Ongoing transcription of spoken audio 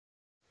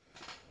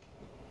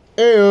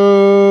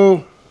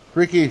Heyo,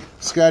 Ricky,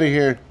 Scotty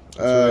here.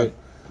 Right.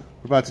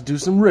 We're about to do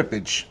some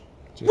rippage.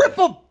 Rip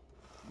them!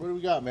 What do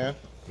we got, man?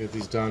 Get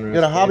these Donruss. We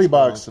got a hobby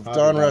box of hobby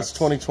Donruss box.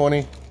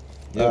 2020.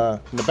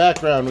 Yep. In the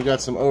background, we got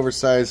some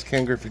oversized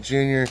Ken Griffey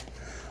Jr.,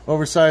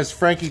 oversized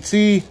Frankie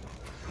T,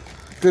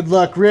 Good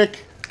Luck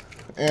Rick,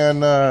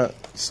 and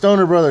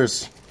Stoner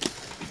Brothers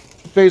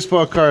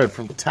baseball card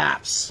from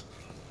Topps.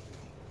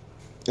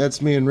 That's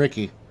me and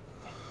Ricky.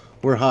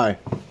 We're high.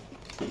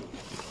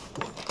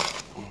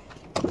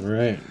 All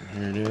right,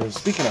 here it is.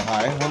 Speaking of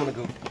high, I'm gonna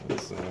go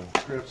Let's,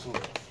 grab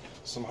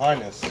some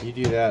highness. you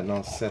do that, and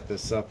I'll set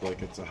this up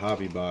like it's a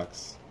hobby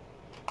box.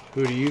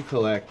 Who do you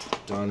collect?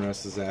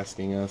 Donruss is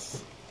asking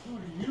us. Who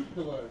do you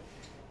collect?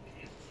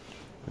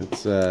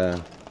 It's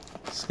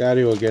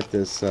Scotty will get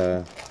this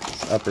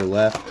upper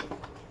left.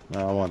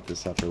 No, I want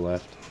this upper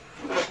left.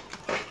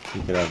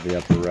 You could have the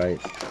upper right.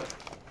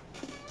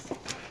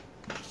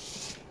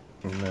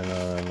 And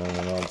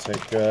then I'll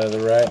take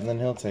the right, and then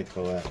he'll take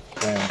the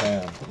left. Bam,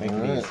 bam. Make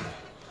it easy.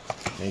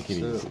 Make it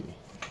easy.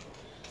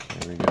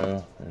 There we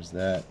go. There's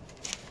that.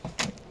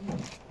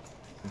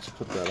 Let's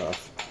put that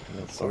off.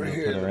 Let's Over put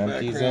here, our the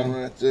empties background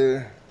in. right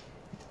there.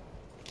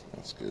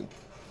 That's good.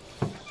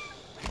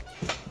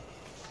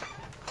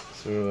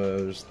 So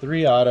there's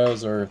 3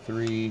 autos or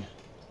 3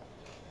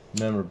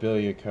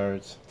 memorabilia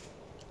cards.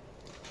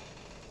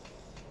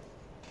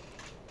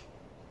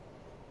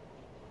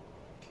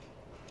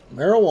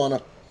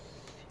 Marijuana.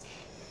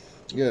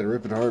 You gotta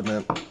rip it hard,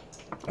 man.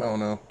 I don't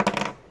know.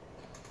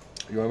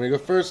 You want me to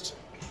go first?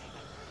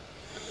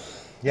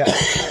 Yeah.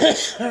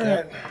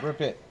 Alright.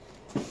 Rip it.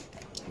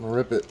 I'm gonna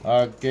rip it.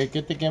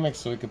 Get the gimmicks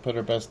so we can put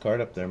our best card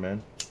up there,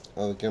 man.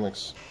 Oh, the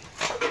gimmicks.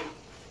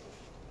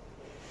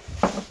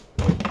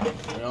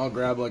 And I'll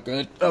grab like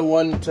a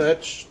one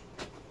touch,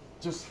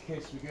 just in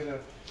case we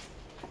get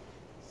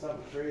something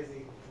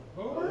crazy.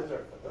 Oh,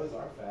 those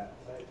are fat.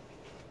 Tight.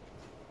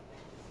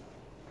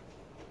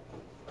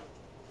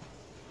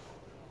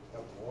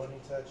 Couple one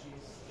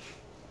touchies.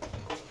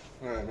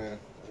 Alright, man.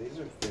 These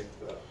are thick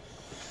though.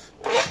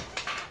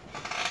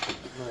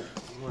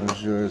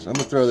 There's yours. I'm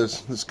gonna throw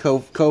this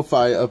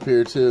Ko-Fi up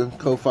here too.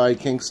 Ko-Fi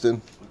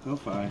Kingston.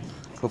 Ko-Fi.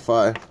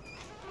 Ko-Fi.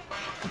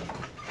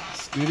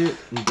 Scoot it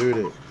and boot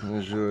it.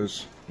 There's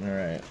yours. All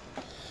right.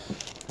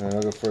 Alright,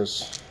 I'll go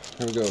first.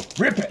 Here we go.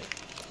 Rip it.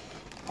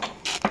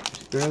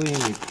 There's barely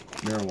any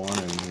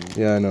marijuana in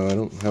here. Yeah, I know. I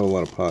don't have a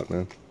lot of pot,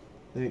 man.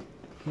 Hey,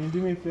 can you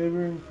do me a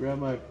favor and grab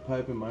my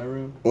pipe in my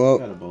room? Well,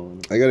 Got a bowl in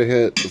it. I gotta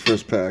hit the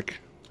first pack.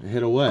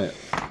 Hit a what?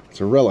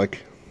 It's a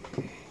relic.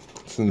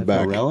 It's in the That's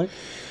back. a relic?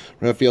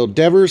 Raphael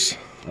Devers,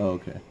 Oh,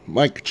 okay.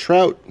 Mike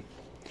Trout,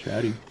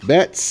 Trouty.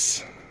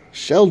 Betts,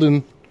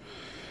 Sheldon,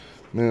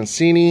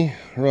 Mancini,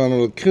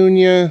 Ronald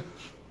Acuna,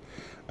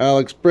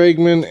 Alex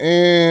Bregman,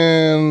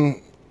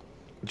 and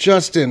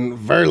Justin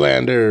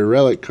Verlander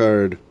relic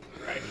card.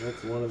 Right.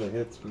 That's one of the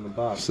hits from the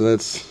box. So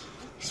it's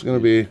gonna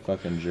be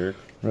Fucking jerk.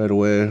 right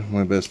away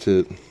my best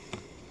hit.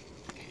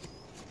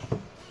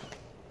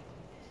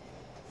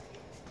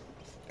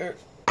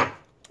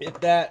 Hit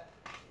that.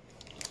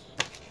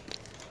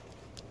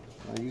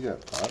 Oh, you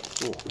got pot.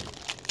 Cool.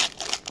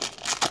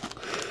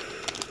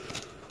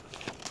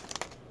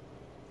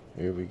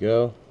 Here we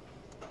go.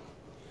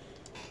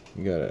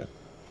 You got a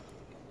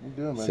You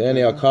doing, man?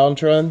 Sandy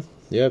Alcantara.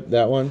 Yep,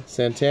 that one.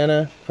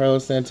 Santana.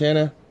 Carlos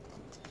Santana.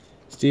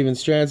 Steven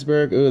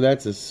Strasburg. Ooh,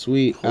 that's a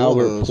sweet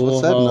Albert Pujols.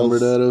 What's that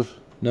numbered out of?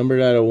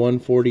 Numbered out of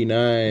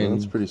 149. Oh,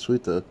 that's pretty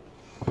sweet though.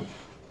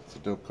 It's a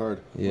dope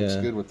card. Yeah. Looks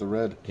good with the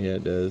red. Yeah,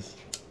 it does.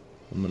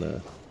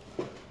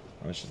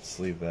 I should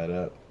sleeve that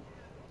up.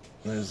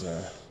 There's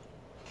a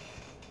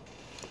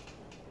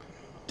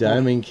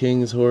Diamond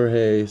Kings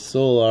Jorge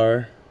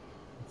Solar.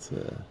 It's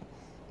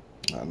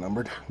Not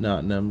numbered.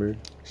 not numbered.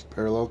 It's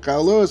parallel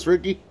Kyle Lewis,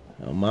 Ricky.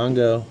 El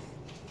Mongo.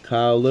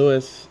 Kyle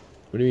Lewis.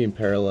 What do you mean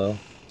parallel?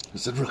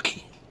 It's a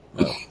rookie.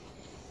 Oh.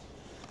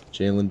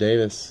 Jalen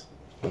Davis.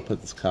 I'll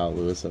put this Kyle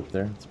Lewis up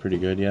there. It's pretty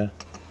good, yeah.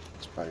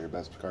 It's probably your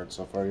best card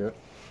so far yet.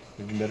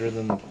 Even better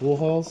than the pool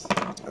halls.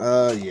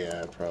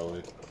 Yeah,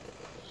 probably.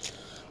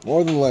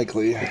 More than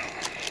likely.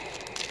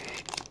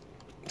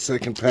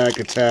 Second pack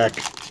attack.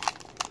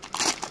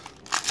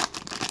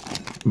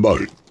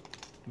 Billy.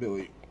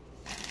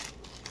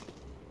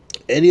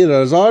 Eddie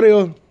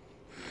Rosario.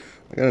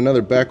 I got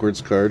another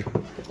backwards card.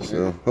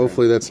 So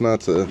hopefully that's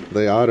not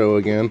the auto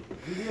again.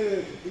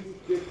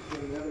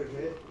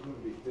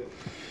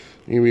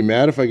 You gonna be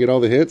mad if I get all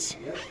the hits?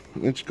 Yep.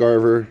 Mitch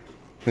Garver,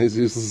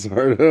 Jesus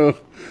Luzardo,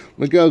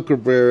 Miguel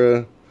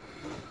Cabrera,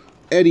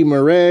 Eddie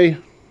Murray,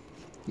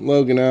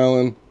 Logan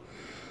Allen,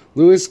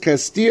 Luis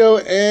Castillo,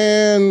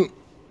 and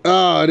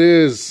oh,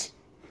 it's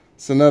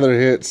another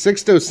hit.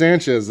 Sixto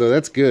Sanchez though,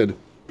 that's good.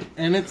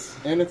 And it's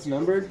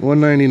numbered?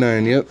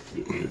 199, yep.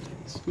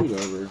 Scoot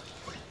over.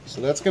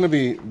 So that's gonna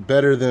be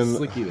better than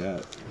Slicky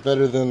that.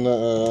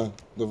 the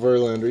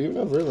Verlander. Even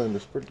though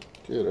Verlander's pretty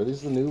good. Are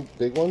these the new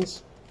big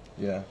ones?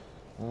 Yeah.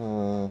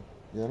 Yeah,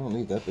 I don't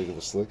need that big of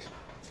a slick.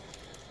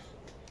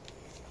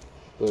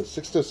 But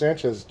Sixto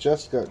Sanchez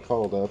just got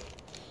called up.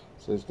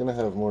 So he's gonna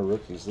have more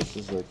rookies. This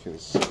is like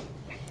his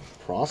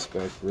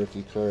prospect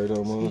rookie card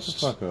almost. Get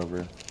the fuck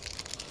over.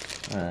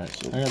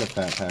 Alright, I got a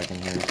fat pack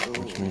in here,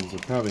 which means it'll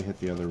probably hit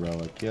the other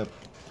relic. Yep.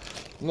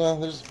 No,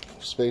 there's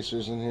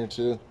spacers in here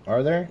too.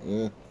 Are there?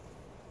 Yeah.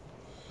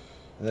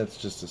 That's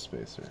just a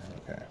spacer.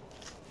 Okay.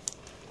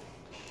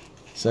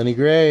 Sonny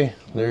Gray.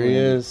 There he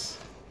is.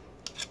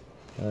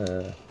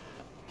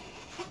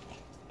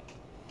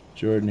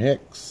 Jordan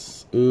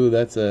Hicks. Ooh,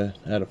 that's a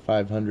out of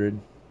 500.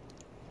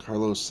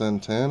 Carlos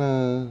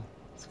Santana.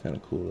 It's kind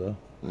of cool though.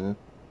 Yeah.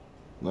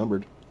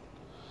 Numbered.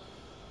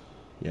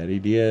 Yadi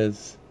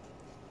Diaz.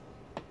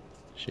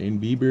 Shane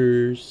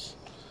Biebers.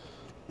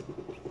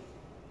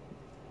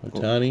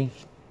 Otani.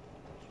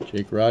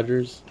 Jake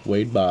Rogers.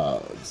 Wade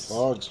Boggs.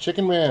 Boggs.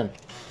 Chicken Man.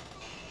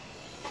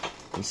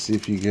 Let's see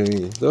if you give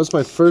me. That was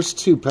my first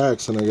 2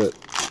 packs, and I got.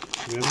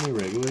 Do you have any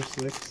regular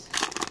slicks?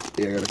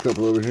 Yeah, I got a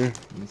couple over here.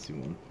 Let me see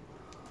one.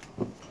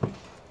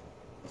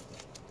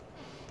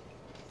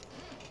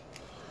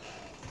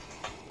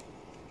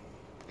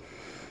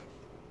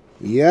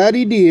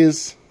 Yadi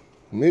Diaz,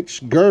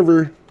 Mitch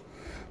Garver,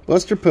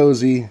 Buster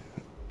Posey,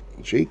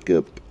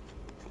 Jacob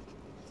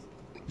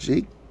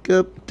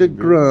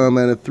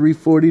DeGrom at a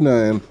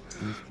 349.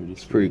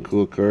 That's Pretty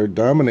cool card.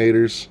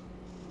 Dominators.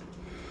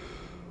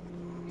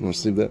 You want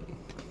to sleeve that?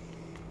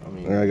 I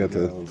mean, I got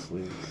the all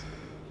sleeves.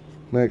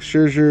 Max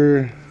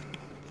Scherzer.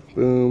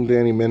 Boom.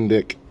 Danny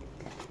Mendick.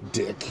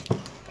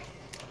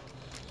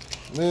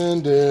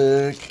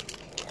 Mendick.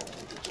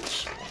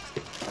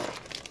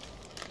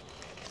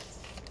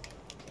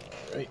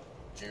 Alright,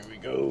 here we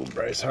go.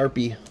 Bryce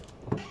Harpy.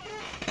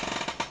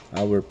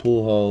 Albert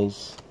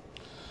Pujols.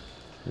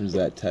 There's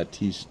that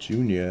Tatis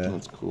Jr.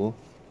 That's cool.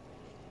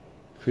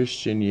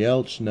 Christian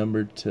Yelich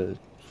numbered to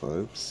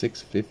 5.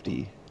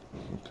 650,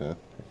 Okay.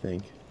 I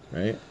think.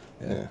 Right?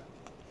 Yeah.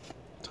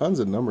 Tons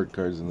of numbered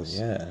cards in this.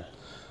 Yeah.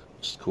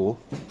 Which is cool.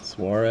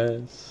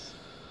 Suarez.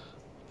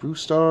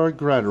 Brewstar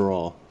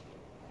Gratterall.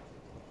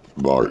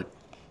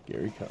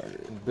 Gary Carter.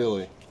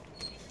 Billy.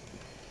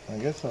 I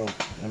guess I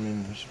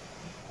mean, we should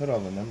put all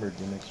the numbered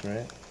gimmicks,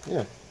 right?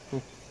 Yeah.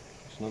 There's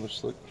another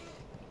slick.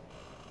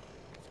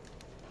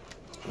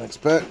 Next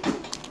pack.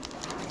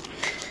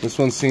 This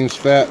one seems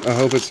fat. I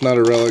hope it's not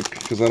a relic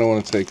because I don't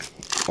want to take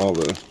all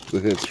the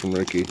hits from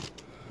Ricky.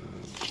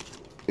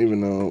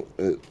 Even though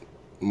it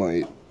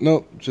might.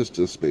 Nope, just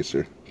a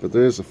spacer. But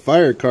there's a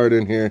fire card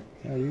in here.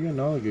 Yeah, you're getting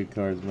all the good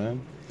cards,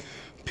 man.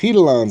 Pete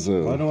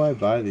Alonso. Why do I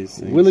buy these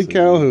things? Willie so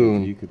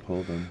Calhoun. You could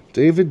pull them.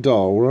 David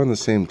Dahl. We're on the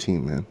same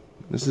team, man.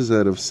 This is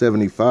out of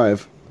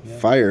 75. Yeah.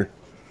 Fire.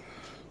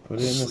 Put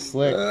it in the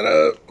slick.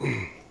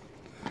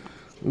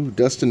 Ooh,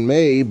 Dustin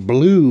May.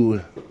 Blue.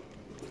 I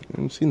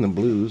haven't seen the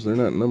blues. They're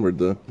not numbered,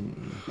 though.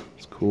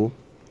 It's cool.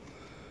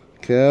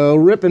 Cal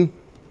Ripken.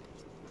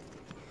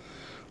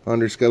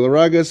 Andres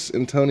Galarragas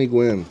and Tony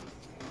Gwynn.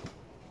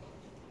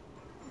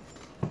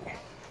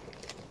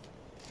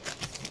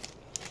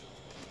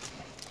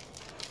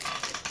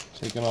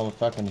 Taking all the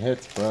fucking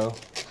hits, bro.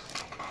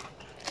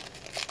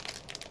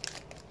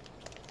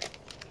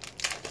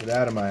 Get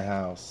out of my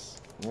house.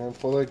 Man,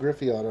 pull that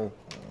Griffey auto.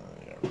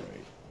 Yeah,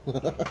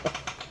 right.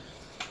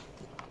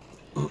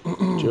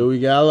 Joey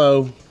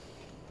Gallo.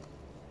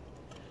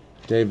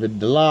 David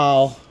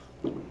Dalal.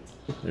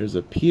 There's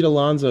a Pete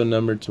Alonso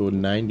number to a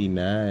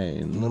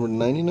 99. Number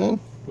 99?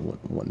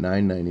 What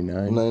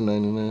 999?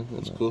 999.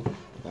 That's cool.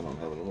 I don't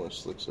have any more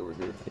slicks over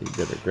here. You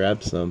better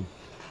grab some.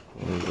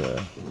 There's a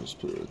Let me just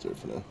put it right there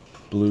for now.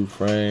 blue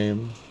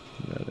frame.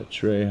 Got a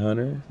Trey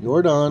Hunter.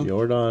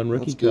 Jordan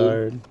rookie That's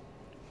good. card.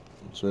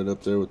 It's right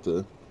up there with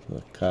the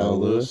Kyle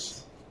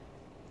Lewis.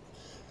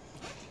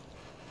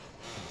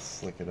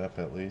 Slick it up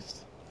at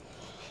least.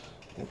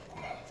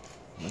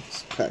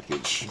 next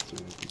package.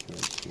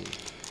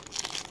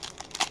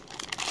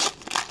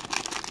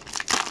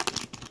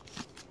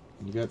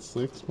 You got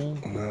slicks, man?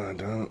 No, I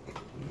don't.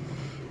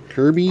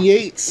 Kirby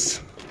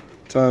Yates.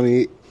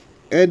 Tommy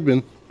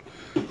Edman.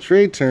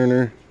 Trey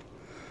Turner.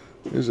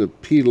 There's a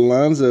Pete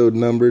Alonso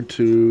number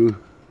to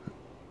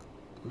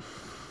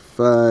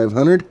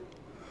 500.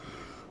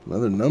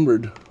 Another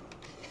numbered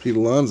Pete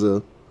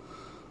Alonso.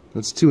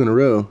 That's 2 in a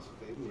row.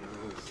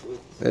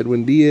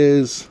 Edwin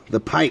Diaz, The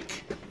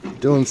Pike,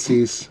 Dylan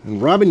Cease,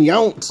 and Robin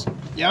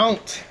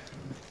Yount.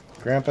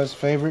 Grandpa's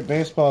favorite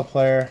baseball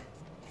player.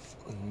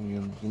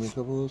 Give me a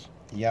couple of those.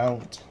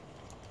 Yount.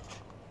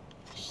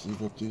 Just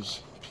leave up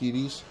these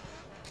PDs.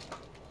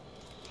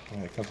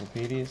 Got a couple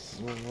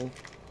PDs.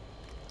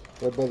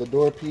 Right by the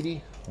door,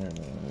 PD. There,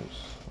 no,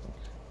 there's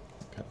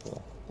a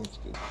couple. That's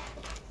good.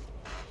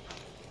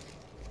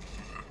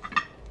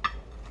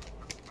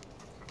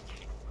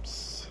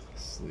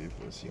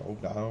 Sleeveless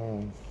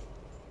Jordan.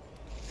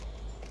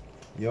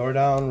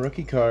 Jordan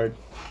rookie card.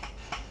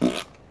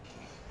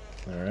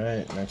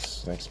 Alright,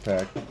 next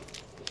pack.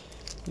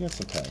 You got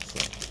some packs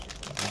left.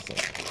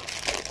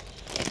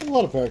 There's a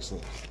lot of packs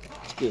left.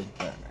 It's good.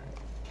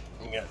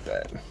 You got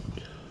that.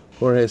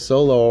 Jorge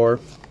Soler.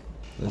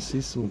 I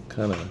see some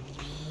kind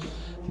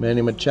of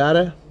Manny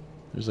Machado.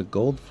 There's a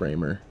gold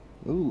framer.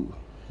 Ooh.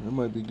 That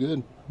might be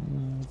good.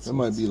 That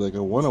might be like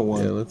a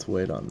 101. Yeah, let's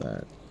wait on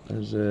that.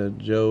 There's a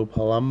Joe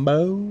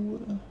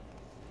Palumbo.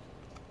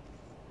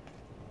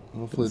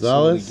 Hopefully it's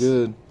still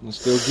good. It's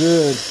still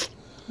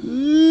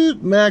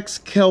good. Max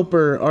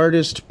Kelper,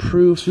 artist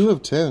proof. 2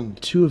 of 10.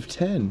 2 of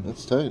 10.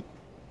 That's tight.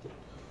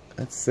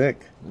 That's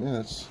sick. Yeah,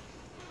 that's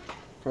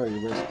probably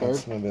your best card.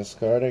 That's my best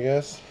card, I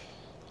guess.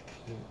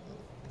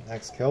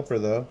 Max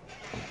Kelper, though.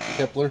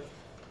 Kepler.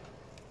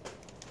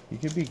 He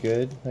could be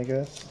good, I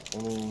guess.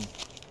 I mean,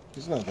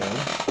 he's not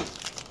bad.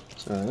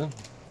 So,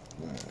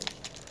 alright.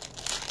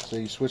 So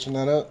you switching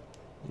that up?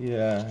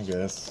 Yeah, I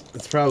guess.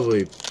 It's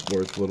probably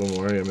worth a little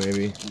more, yeah,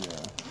 maybe.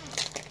 Yeah.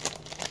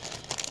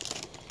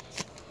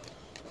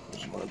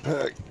 There's my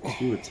pack.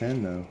 2 of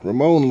 10, though.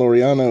 Ramon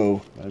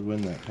Laureano. I'd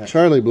win that pack.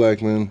 Charlie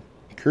Blackman.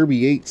 Kirby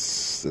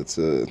Yates. That's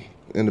a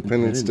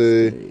Independence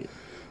Day.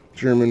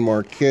 German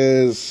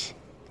Marquez.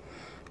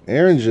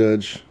 Aaron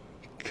Judge.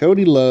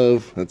 Cody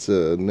Love. That's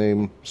a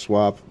name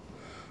swap.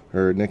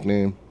 Or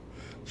nickname.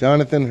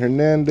 Jonathan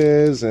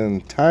Hernandez.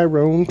 And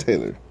Tyrone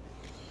Taylor.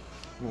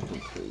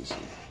 Nothing crazy.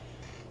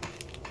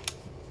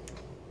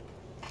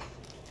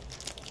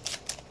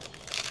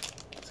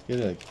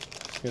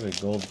 Let's get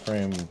a gold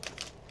frame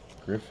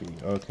Griffey.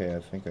 Okay, I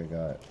think I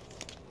got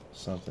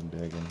something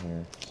big in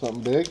here.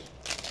 Something big?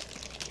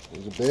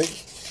 Is it big?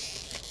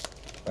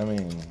 I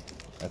mean,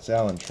 that's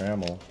Alan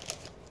Trammell.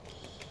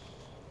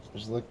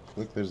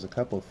 Look, there's a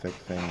couple thick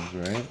things,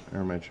 right? Or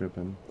am I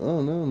tripping?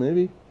 Oh, no,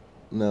 maybe.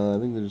 No, I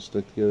think they're just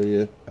stuck together,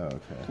 yeah. Oh,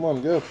 okay. Come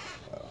on, go.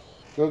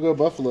 Go,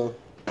 Buffalo.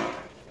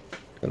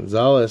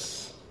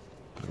 Gonzalez.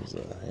 There's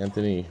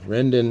Anthony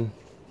Rendon.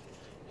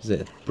 Is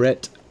it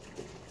Brett?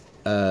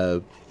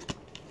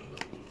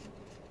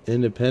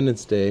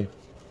 Independence Day.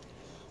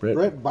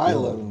 Brett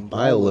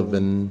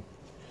Bileven.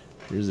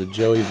 Here's a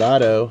Joey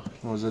Votto.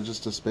 Oh, was that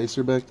just a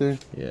spacer back there?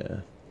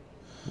 Yeah.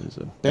 There's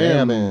a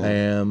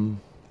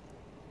Bam.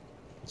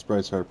 It's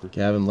Bryce Harper.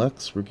 Gavin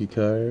Lux, rookie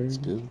card. That's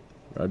good.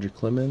 Roger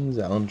Clemens,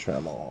 Alan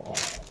Trammell.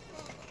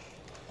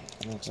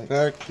 Next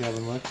pack,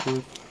 Gavin Lux.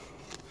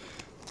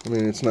 I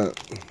mean, it's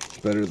not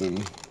better than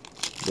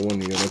the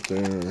one you got up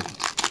there.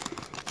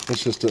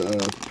 It's just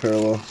a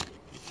parallel.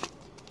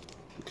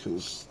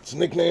 Because it's a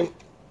nickname.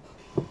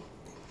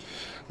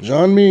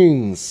 John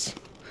Means.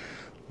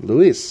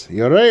 Luis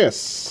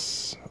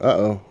Urias.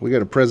 Uh-oh, we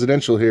got a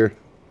presidential here.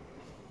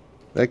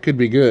 That could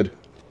be good.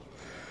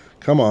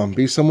 Come on,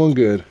 be someone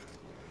good.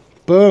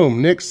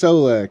 Boom, Nick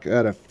Solak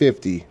out of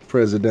 50.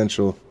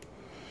 Presidential.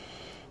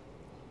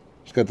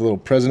 It's got the little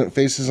president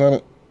faces on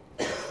it.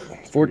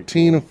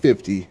 14 of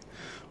 50.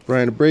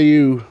 Brian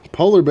Abreu,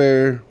 Polar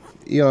Bear,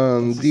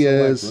 Ian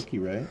Diaz. Rookie,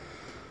 right?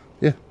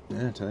 Yeah.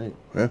 Yeah, tight.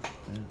 Yeah.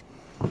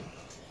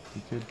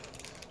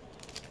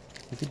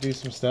 He could do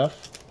some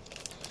stuff.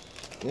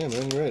 Yeah,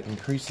 man, you're right.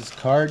 Increase his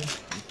card.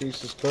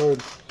 Increase his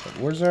card.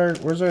 Where's our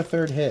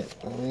third hit?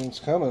 I mean, it's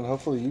coming.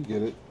 Hopefully you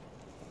get it.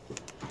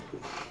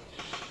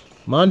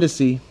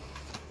 Mondesi.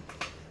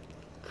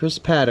 Chris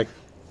Paddock.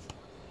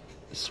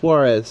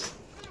 Suarez.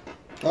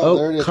 Oh,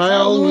 there it is.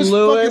 Kyle Lewis.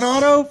 Fucking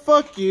auto?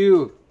 Fuck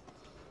you.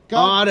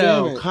 God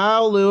damn Auto. it.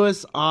 Kyle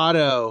Lewis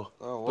auto.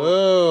 Oh,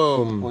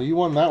 well. Boom. Well, you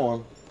won that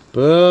one.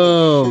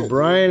 Boom.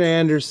 Brian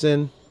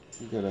Anderson.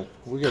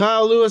 We got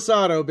Kyle Lewis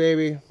auto,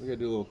 baby. We gotta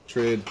do a little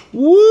trade.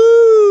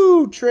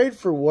 Woo! Trade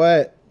for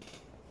what?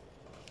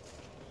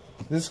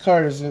 This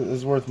card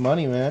is worth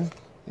money, man.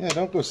 Yeah,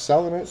 don't go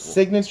selling it.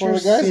 Signature It's one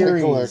of the guys I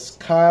collect. Series.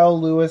 Kyle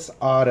Lewis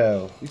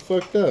auto. You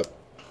fucked up.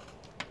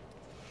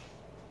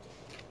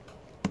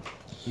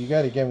 You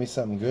got to get me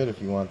something good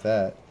if you want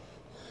that.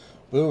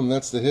 Boom,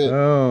 that's the hit.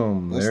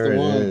 Boom. That's there the it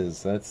one.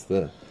 is. That's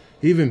the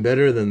even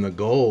better than the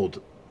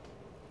gold.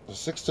 The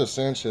Sixto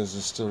Sanchez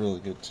is still really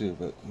good too,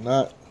 but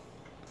not.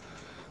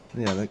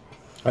 Yeah,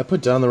 I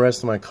put down the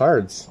rest of my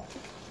cards.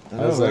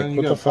 I was like,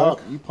 what the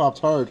fuck? You popped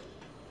hard.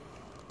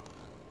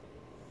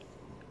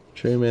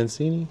 Trey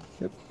Mancini.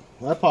 Yep.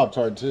 I popped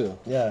hard too.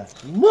 Yeah.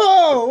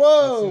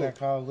 Whoa! See that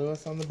Kyle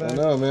Lewis on the back? I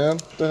know, man.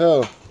 What the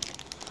hell?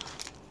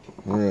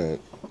 All right.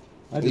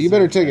 You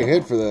better take a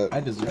hit for that. I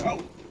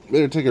deserve.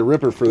 Better take a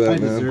ripper for that,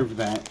 man. I deserve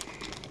that.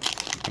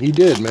 He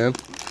did, man.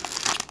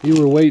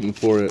 You were waiting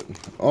for it.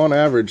 On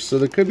average, so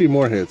there could be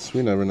more hits.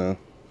 We never know.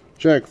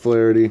 Jack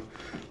Flaherty,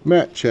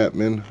 Matt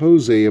Chapman,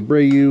 Jose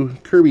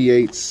Abreu, Kirby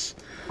Yates,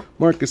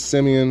 Marcus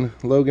Semien,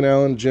 Logan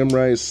Allen, Jim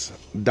Rice,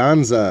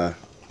 Donza.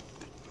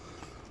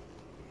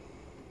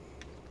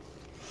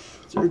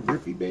 Is there a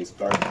Griffey base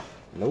card?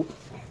 Nope.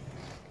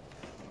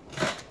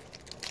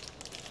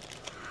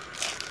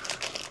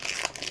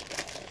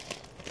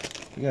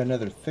 We got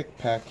another thick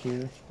pack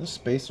here. Those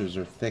spacers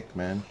are thick,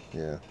 man.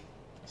 Yeah.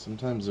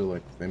 Sometimes they're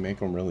like, they make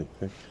them really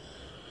thick.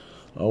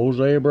 Jose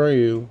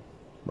Abreu,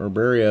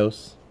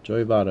 Barrios,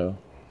 Joey Votto,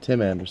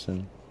 Tim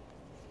Anderson.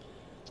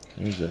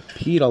 There's a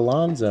Pete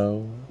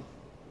Alonso.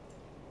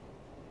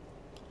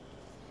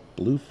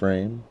 Blue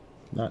frame.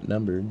 Not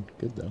numbered.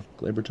 Good though.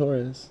 Gleyber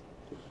Torres.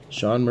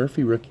 Sean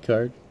Murphy rookie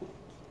card.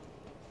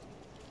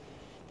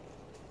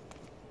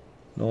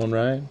 Nolan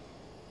Ryan.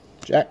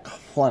 Jack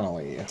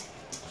Flannelly.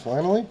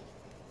 Finally?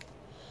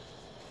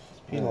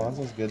 Pete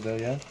Alonso's good though,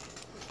 yeah.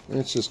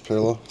 It's just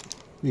parallel.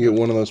 You get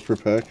one of those per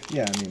pack.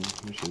 Yeah, I mean,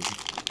 we should.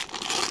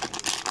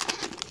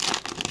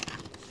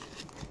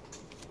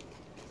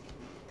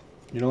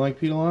 You don't like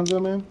Pete Alonso,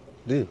 man?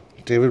 Dude,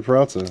 David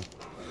Peralta,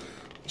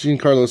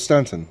 Giancarlo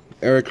Stanton,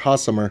 Eric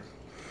Hossamer,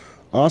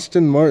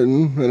 Austin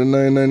Martin at a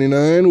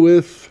 $9.99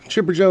 with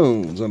Chipper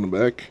Jones on the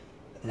back.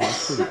 Yeah,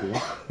 that's pretty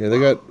cool. Yeah, they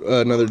got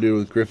another dude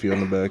with Griffey on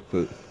the back,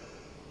 but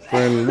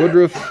Brandon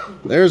Woodruff.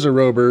 There's a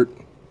Robert.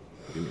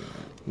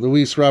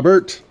 Luis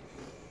Robert.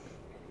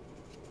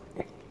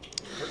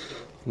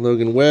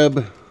 Logan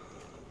Webb.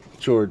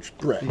 George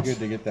Brett. Be good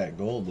to get that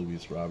gold,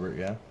 Luis Robert,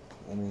 yeah?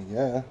 I mean,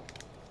 yeah.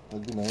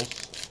 That'd be nice.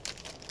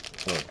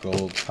 So,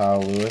 gold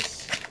Kyle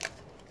Lewis.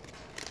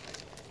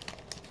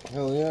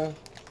 Hell yeah.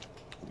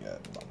 We got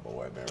my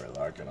boy Barry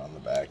Larkin on the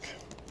back.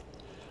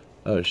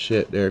 Oh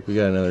shit, Derek, we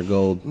got another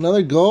gold.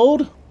 Another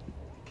gold?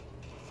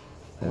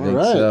 I think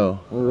so.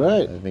 All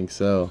right. I think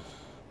so.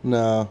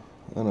 No,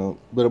 I don't.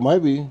 But it might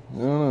be. I don't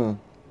know.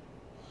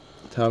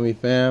 Tommy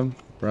Pham,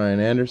 Brian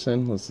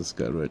Anderson. What's this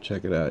go to it?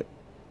 Check it out.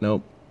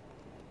 Nope.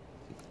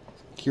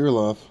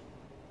 Kirilov.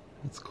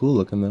 It's cool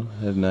looking though.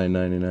 I have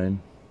 $9.99.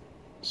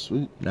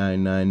 Sweet.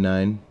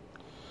 $9.99.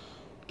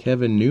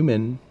 Kevin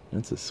Newman.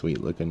 That's a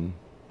sweet looking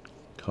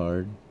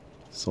card.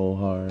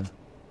 Solhar.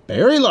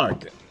 Barry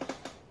Larkin.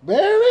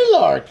 Barry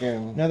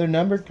Larkin. Another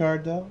numbered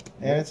card though,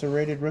 and it's a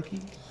rated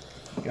rookie.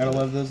 Gotta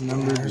love those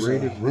numbered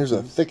rated. There's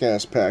a thick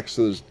ass pack,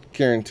 so there's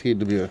guaranteed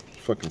to be a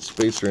fucking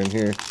spacer in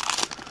here,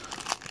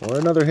 or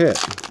another hit.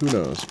 Who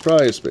knows?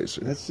 Probably a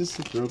spacer. That's just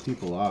to throw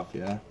people off,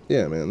 yeah.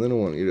 Yeah, man. They don't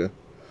want you to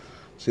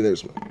see.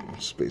 There's my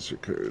spacer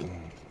card.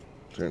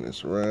 Turn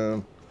this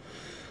around.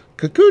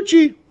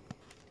 Kikuchi.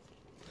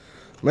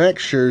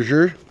 Max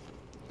Scherzer.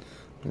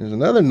 There's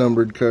another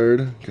numbered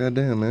card.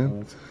 Goddamn,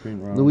 man.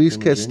 Luis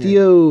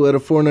Castillo at a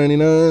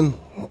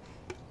 $4.99.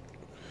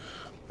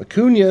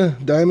 Acuna,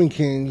 Diamond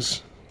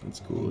Kings. That's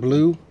cool.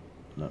 Blue.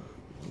 No.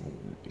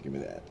 Give me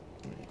that.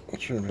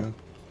 Sure, man.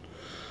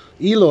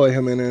 Eloy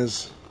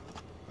Jimenez.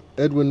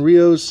 Edwin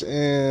Rios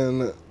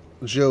and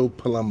Joe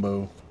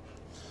Palumbo.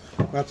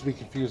 Not to be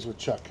confused with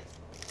Chuck.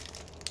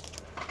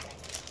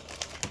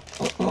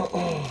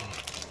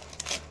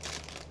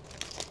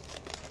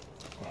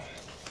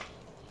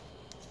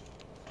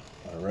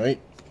 Right.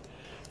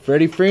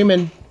 Freddie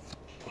Freeman.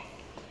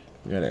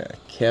 We got a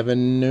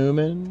Kevin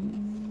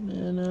Newman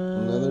and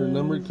another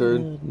numbered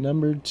card.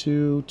 Numbered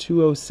to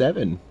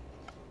 207.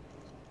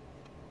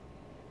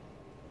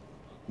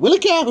 Willie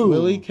Calhoun.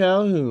 Willie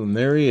Calhoun.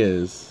 There he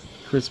is.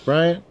 Chris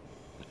Bryant.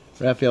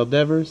 Rafael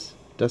Devers.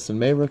 Dustin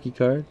May rookie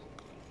card.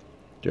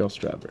 Darryl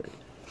Strawberry.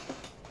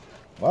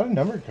 A lot of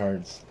numbered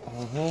cards.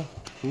 Cool.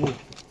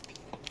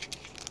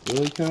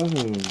 Willie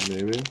Calhoun,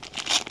 baby.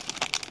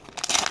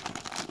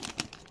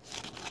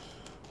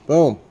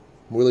 Boom.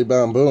 Willie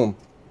Bam Boom.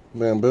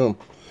 Bam Boom.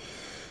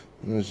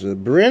 There's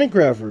Brandon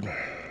Crawford.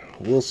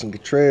 Wilson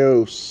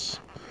Contreras.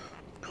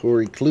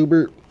 Corey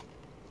Kluber.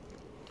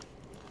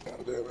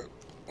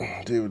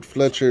 David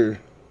Fletcher.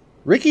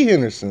 Ricky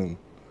Henderson.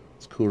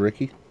 It's cool,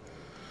 Ricky.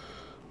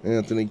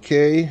 Anthony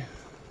Kay.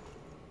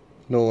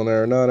 Nolan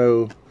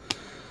Arenado.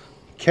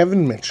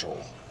 Kevin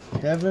Mitchell.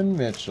 Kevin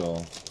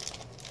Mitchell.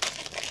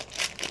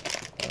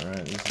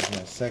 Alright, this is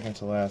my second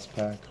to last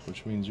pack,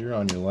 which means you're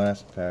on your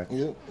last pack.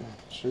 Yep,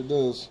 sure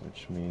does.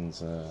 Which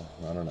means,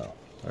 I don't know.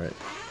 Alright.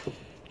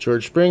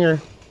 George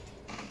Springer.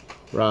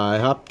 Rye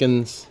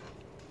Hopkins.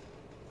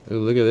 Ooh,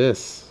 look at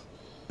this.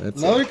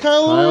 That's another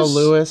Kyle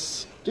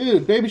Lewis.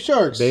 Dude, Baby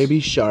Sharks.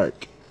 Baby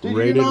Shark. Dude,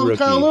 rated you're getting all rookie.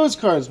 the Kyle Lewis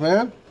cards,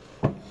 man.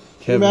 Kevin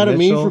You're mad at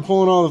Mitchell, me for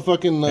pulling all the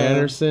fucking...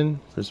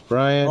 Anderson. Chris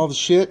Bryant. all the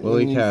shit.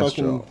 Willie and you Castro.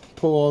 fucking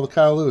pull all the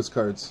Kyle Lewis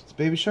cards. It's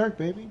Baby Shark,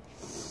 baby.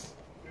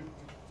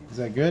 Is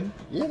that good?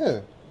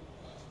 Yeah.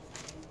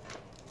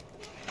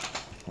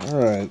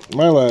 Alright,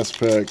 my last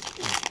pack.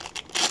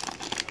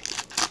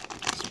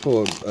 Let's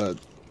pull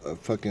a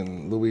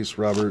fucking Luis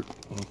Robert.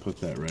 I'll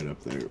put that right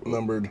up there.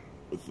 Numbered.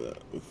 With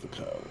the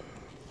Kyle.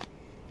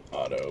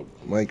 Auto.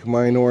 Mike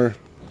Minor.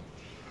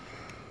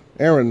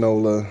 Aaron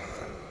Nola.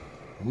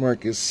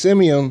 Marcus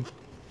Simeon.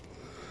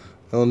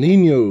 El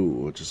Nino,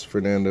 which is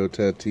Fernando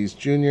Tatis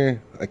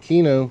Jr.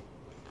 Aquino.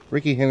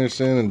 Ricky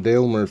Henderson and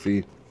Dale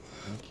Murphy.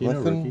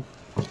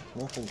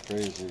 Nothing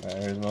crazy.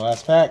 There's my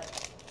last pack.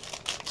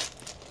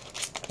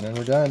 And then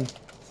we're done.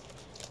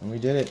 And we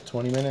did it.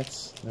 20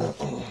 minutes.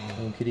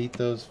 And we could eat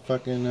those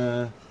fucking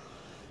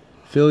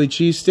Philly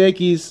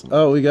cheesesteakies.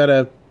 Oh, we got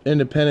a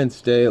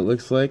Independence Day, it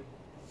looks like.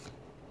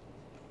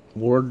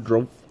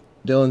 Wardrobe.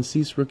 Dylan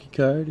Cease rookie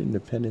card.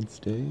 Independence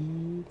Day.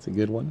 It's a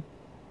good one.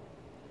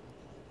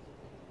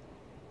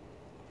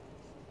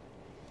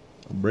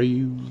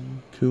 Abreu.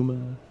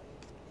 Kuma.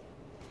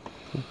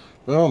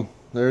 Boom.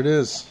 There it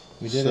is.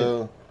 We did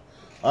it.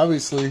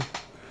 Obviously,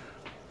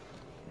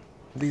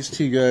 these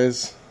two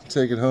guys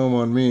take it home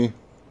on me.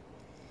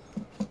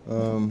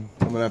 I'm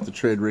going to have to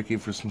trade Ricky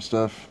for some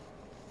stuff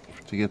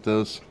to get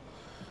those.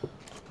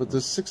 But the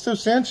Sixto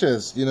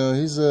Sanchez, you know,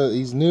 he's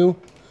new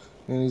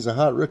and he's a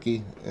hot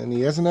rookie. And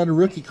he hasn't had a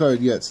rookie card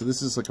yet, so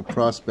this is like a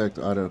prospect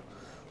auto.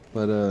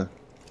 But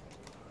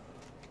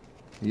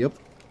Yep.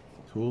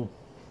 Cool.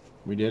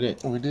 We did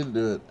it. We did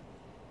do it.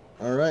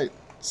 All right.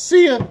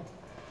 See ya.